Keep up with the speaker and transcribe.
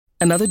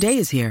Another day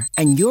is here,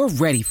 and you're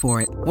ready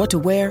for it. What to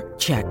wear?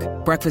 Check.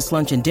 Breakfast,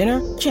 lunch, and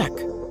dinner? Check.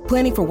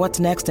 Planning for what's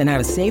next and how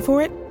to save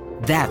for it?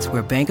 That's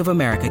where Bank of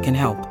America can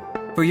help.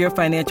 For your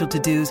financial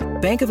to-dos,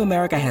 Bank of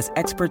America has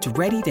experts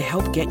ready to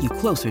help get you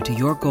closer to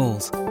your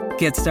goals.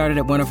 Get started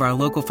at one of our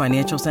local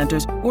financial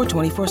centers or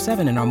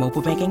 24/7 in our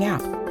mobile banking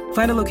app.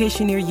 Find a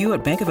location near you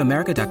at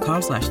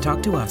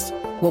bankofamerica.com/talktous.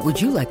 What would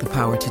you like the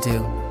power to do?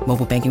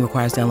 Mobile banking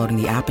requires downloading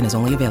the app and is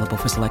only available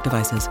for select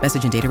devices.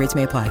 Message and data rates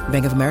may apply.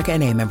 Bank of America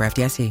N.A., member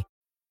FDIC.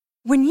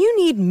 When you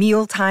need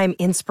mealtime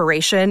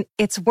inspiration,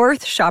 it's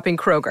worth shopping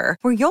Kroger,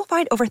 where you'll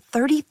find over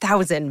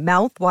 30,000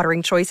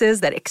 mouth-watering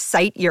choices that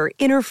excite your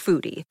inner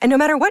foodie. And no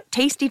matter what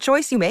tasty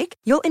choice you make,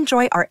 you'll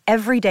enjoy our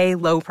everyday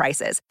low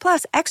prices,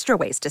 plus extra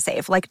ways to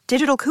save, like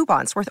digital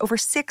coupons worth over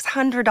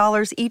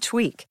 $600 each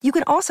week. You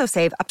can also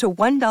save up to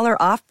 $1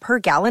 off per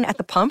gallon at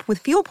the pump with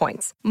fuel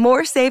points.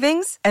 More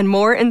savings and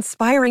more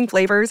inspiring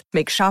flavors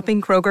make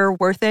shopping Kroger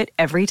worth it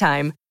every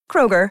time.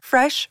 Kroger,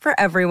 fresh for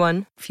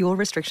everyone. Fuel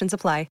restrictions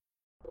apply.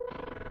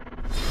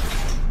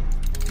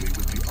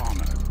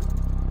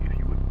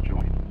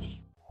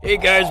 Hey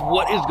guys,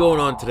 what is going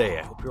on today?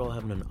 I hope you're all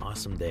having an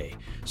awesome day.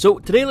 So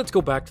today let's go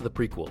back to the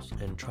prequels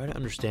and try to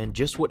understand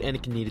just what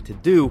Anakin needed to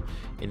do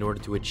in order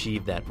to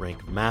achieve that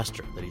rank of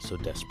master that he so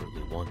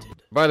desperately wanted.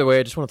 By the way,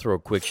 I just want to throw a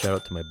quick shout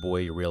out to my boy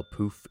Uriel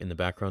Poof in the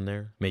background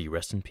there. May you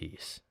rest in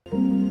peace.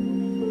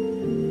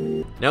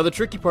 Now, the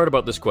tricky part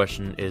about this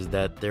question is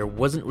that there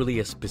wasn't really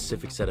a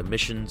specific set of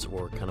missions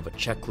or kind of a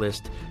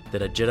checklist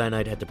that a Jedi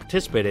Knight had to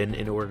participate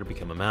in order to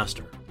become a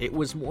master. It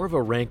was more of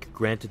a rank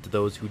granted to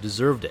those who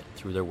deserved it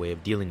through their way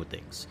of dealing with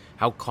things,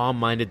 how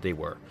calm-minded they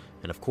were,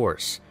 and of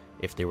course,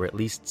 if they were at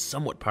least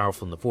somewhat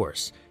powerful in the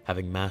Force,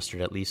 having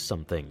mastered at least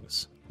some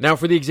things. Now,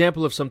 for the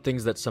example of some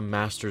things that some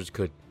masters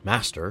could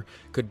master,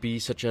 could be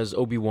such as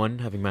Obi-Wan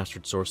having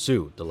mastered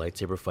Sorsu, the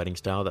lightsaber fighting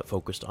style that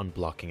focused on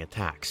blocking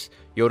attacks.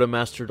 Yoda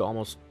mastered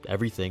almost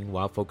everything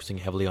while focusing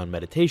heavily on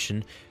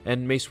meditation,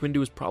 and Mace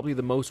Windu is probably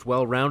the most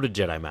well-rounded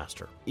Jedi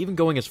Master, even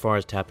going as far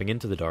as tapping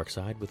into the dark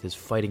side with his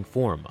fighting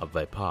form of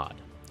Vipod.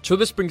 So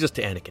this brings us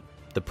to Anakin,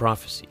 the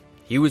prophecy.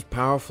 He was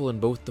powerful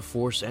in both the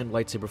Force and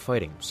lightsaber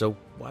fighting, so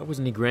why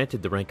wasn't he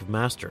granted the rank of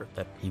Master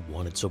that he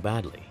wanted so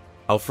badly?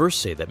 I'll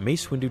first say that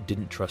Mace Windu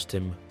didn't trust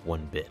him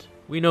one bit.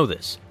 We know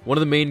this. One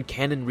of the main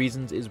canon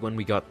reasons is when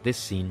we got this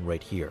scene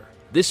right here.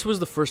 This was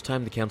the first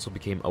time the Council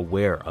became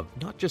aware of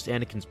not just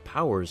Anakin's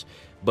powers,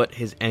 but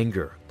his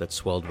anger that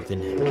swelled within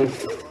him.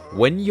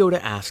 When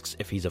Yoda asks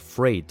if he's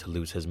afraid to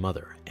lose his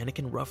mother,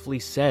 Anakin roughly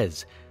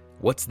says,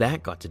 "What's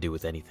that got to do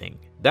with anything?"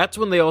 That's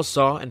when they all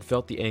saw and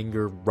felt the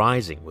anger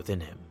rising within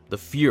him. The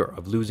fear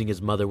of losing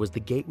his mother was the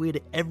gateway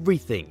to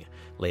everything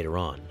later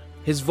on.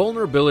 His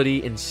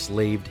vulnerability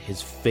enslaved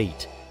his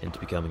fate into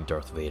becoming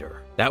Darth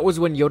Vader. That was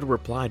when Yoda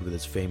replied with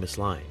his famous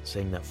line,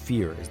 saying that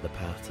fear is the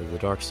path to the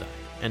dark side,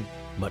 and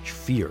much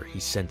fear he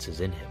senses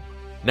in him.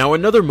 Now,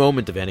 another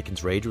moment of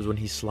Anakin's rage was when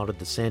he slaughtered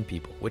the Sand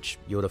People, which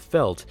Yoda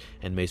felt,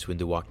 and Mace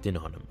Windu walked in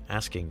on him,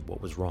 asking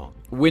what was wrong.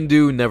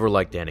 Windu never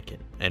liked Anakin,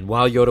 and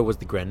while Yoda was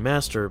the Grand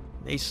Master,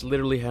 Mace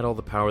literally had all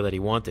the power that he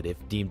wanted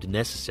if deemed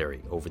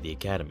necessary over the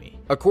Academy.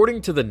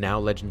 According to the Now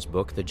Legends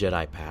book, The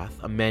Jedi Path,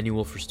 a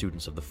manual for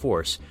students of the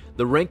Force,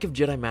 the rank of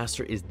Jedi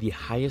Master is the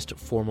highest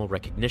formal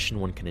recognition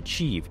one can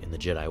achieve in the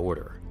Jedi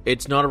Order.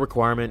 It's not a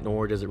requirement,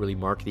 nor does it really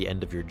mark the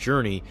end of your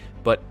journey,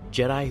 but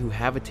Jedi who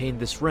have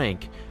attained this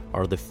rank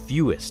are the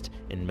fewest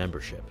in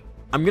membership.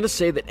 I'm gonna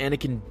say that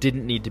Anakin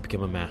didn't need to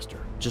become a master,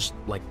 just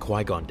like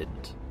Qui-Gon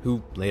didn't,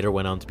 who later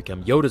went on to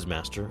become Yoda's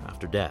master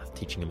after death,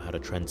 teaching him how to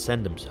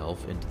transcend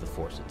himself into the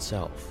Force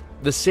itself.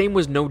 The same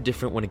was no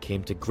different when it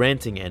came to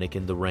granting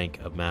Anakin the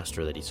rank of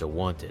master that he so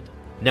wanted.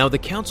 Now, the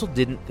Council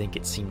didn't think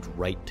it seemed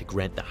right to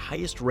grant the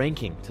highest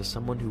ranking to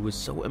someone who was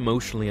so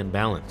emotionally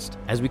unbalanced,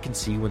 as we can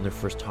see when they're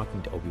first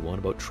talking to Obi-Wan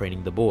about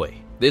training the boy.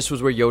 This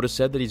was where Yoda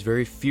said that he's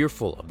very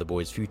fearful of the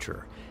boy's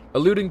future,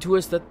 alluding to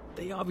us that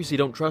they obviously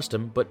don't trust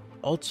him, but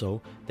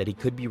also that he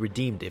could be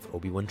redeemed if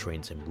Obi-Wan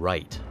trains him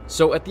right.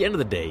 So at the end of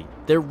the day,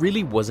 there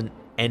really wasn't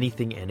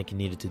anything Anakin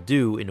needed to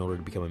do in order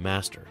to become a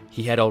master.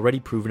 He had already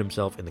proven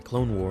himself in the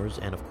Clone Wars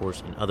and of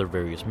course in other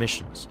various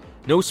missions.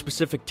 No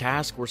specific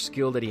task or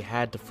skill that he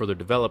had to further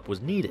develop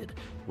was needed.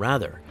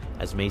 Rather,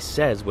 as Mace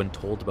says when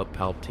told about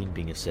Palpatine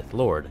being a Sith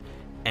Lord,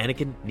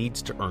 Anakin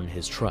needs to earn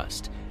his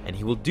trust, and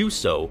he will do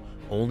so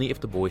only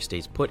if the boy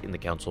stays put in the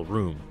Council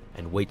room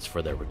and waits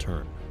for their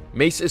return.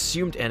 Mace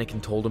assumed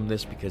Anakin told him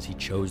this because he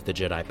chose the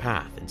Jedi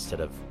path instead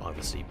of,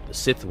 obviously, the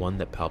Sith one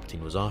that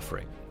Palpatine was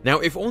offering. Now,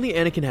 if only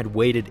Anakin had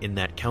waited in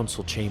that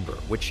council chamber,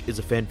 which is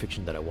a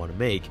fanfiction that I want to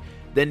make,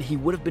 then he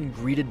would have been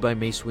greeted by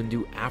Mace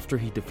Windu after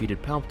he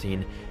defeated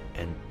Palpatine,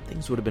 and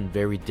things would have been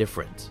very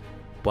different.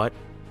 But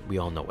we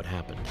all know what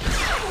happened.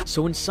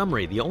 So in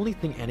summary, the only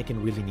thing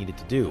Anakin really needed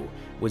to do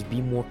was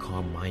be more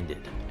calm-minded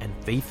and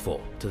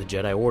faithful to the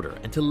Jedi Order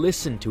and to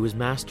listen to his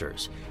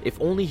masters.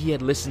 If only he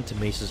had listened to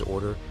Mace's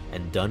order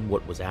and done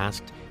what was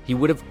asked, he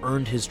would have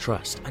earned his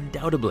trust,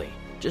 undoubtedly,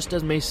 just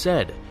as Mace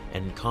said,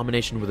 and in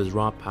combination with his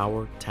raw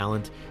power,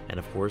 talent, and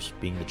of course,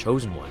 being the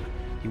chosen one,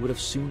 he would have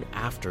soon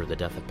after the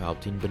death of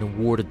Palpatine been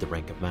awarded the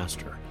rank of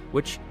Master,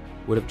 which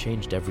would have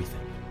changed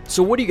everything.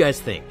 So what do you guys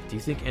think? Do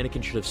you think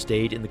Anakin should have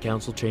stayed in the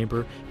Council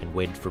Chamber and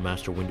waited for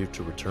Master Windu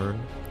to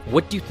return?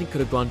 What do you think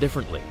could have gone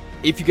differently?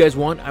 If you guys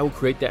want, I will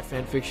create that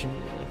fanfiction,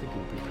 and I think it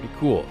would be pretty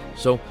cool.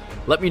 So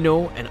let me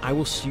know, and I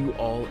will see you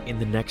all in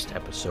the next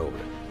episode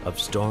of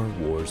Star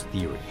Wars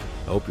Theory.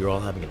 I hope you're all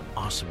having an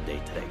awesome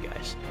day today,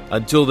 guys.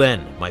 Until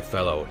then, my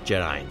fellow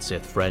Jedi and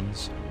Sith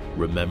friends,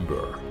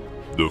 remember,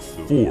 the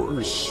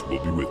Force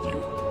will be with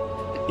you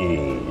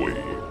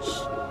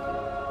always.